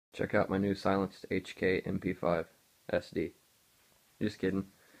Check out my new silenced HK MP-5 SD. Just kidding.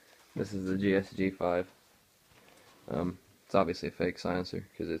 This is the GSG-5. It's obviously a fake silencer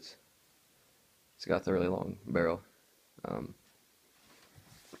because it's got the really long barrel.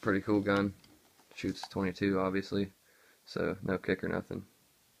 Pretty cool gun. Shoots 22 obviously, so no kick or nothing.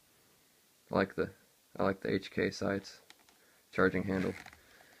 I like the HK sights. Charging handle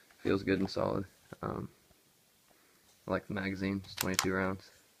feels good and solid. I like the magazine. It's 22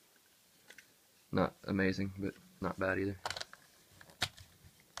 rounds. Not amazing, but not bad either.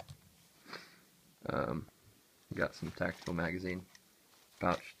 Got some tactical magazine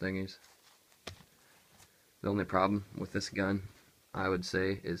pouch thingies. The only problem with this gun, I would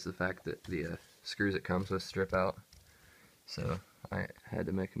say, is the fact that the screws it comes with strip out. So I had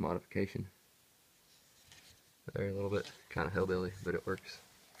to make a modification. They're a little bit kind of hillbilly, but it works.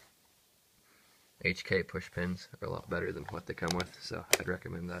 HK push pins are a lot better than what they come with, so I'd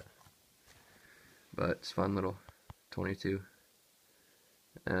recommend that. But it's a fun little 22.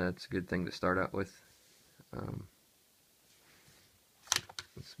 It's a good thing to start out with.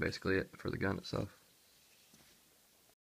 That's basically it for the gun itself.